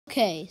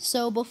Okay,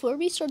 so before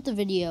we start the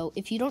video,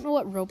 if you don't know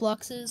what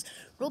Roblox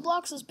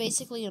is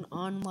basically an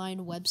online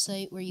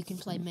website where you can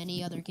play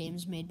many other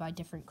games made by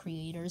different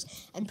creators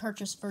and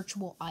purchase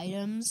virtual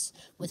items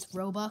with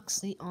Robux,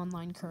 the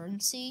online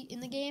currency in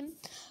the game.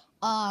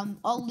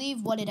 I'll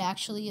leave what it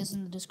actually is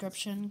in the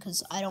description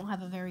because I don't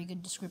have a very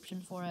good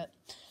description for it.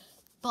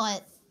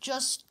 But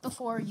just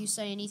before you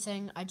say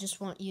anything, I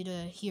just want you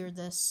to hear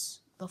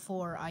this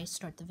before I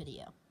start the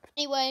video.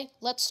 Anyway,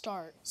 let's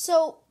start.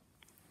 So,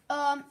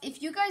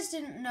 if you guys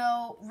didn't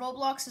know,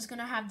 Roblox is going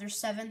to have their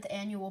 7th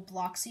annual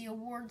Bloxy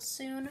Awards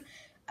soon.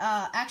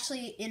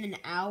 Actually, in an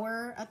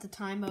hour at the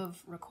time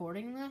of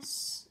recording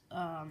this.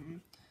 Or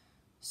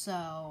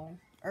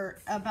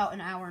about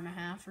an hour and a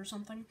half or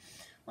something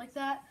like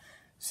that.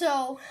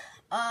 So,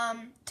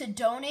 to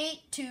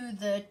donate to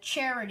the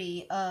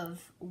charity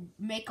of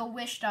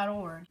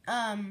makeawish.org.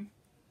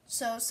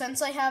 So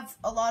since I have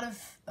a lot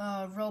of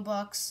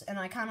Robux and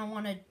I kind of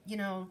want to,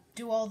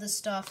 do all this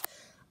stuff,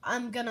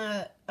 I'm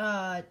gonna,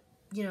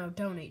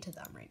 donate to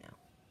them right now.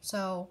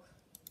 So,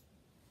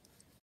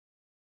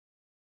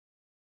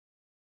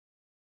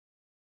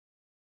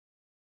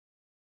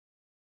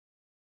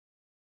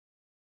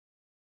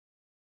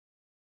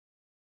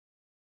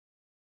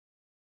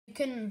 you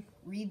can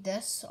read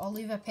this. I'll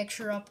leave a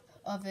picture up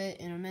of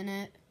it in a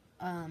minute.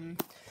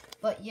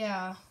 But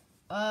yeah,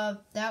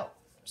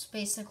 that's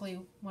basically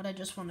what I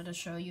just wanted to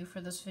show you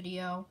for this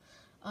video.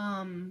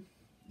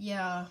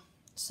 Yeah,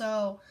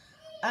 so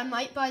I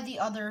might buy the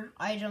other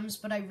items,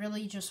 but I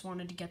really just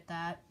wanted to get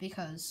that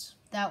because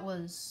that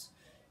was,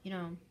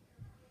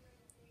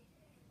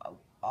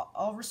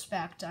 I'll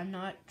respect. I'm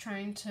not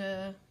trying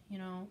to,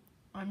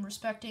 I'm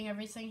respecting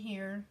everything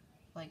here.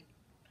 Like,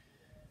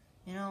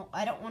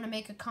 I don't want to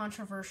make a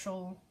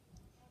controversial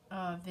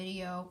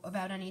video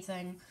about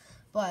anything,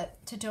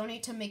 but to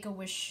donate to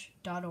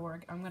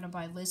makeawish.org, I'm going to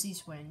buy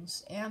Lizzy's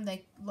wings, and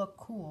they look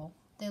cool.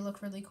 They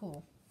look really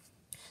cool.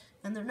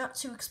 And they're not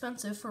too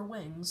expensive for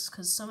wings,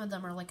 because some of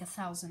them are like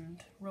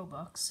 1,000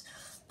 Robux.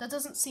 That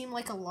doesn't seem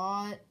like a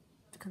lot,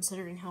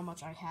 considering how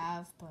much I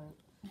have, but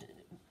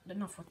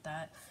enough with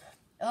that.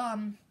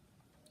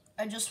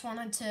 I just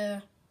wanted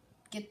to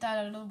get that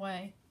out of the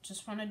way.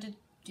 Just wanted to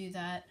do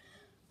that.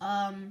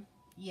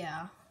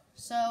 Yeah.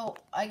 So,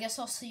 I guess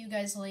I'll see you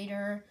guys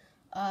later.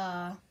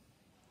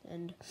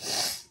 And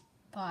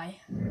bye.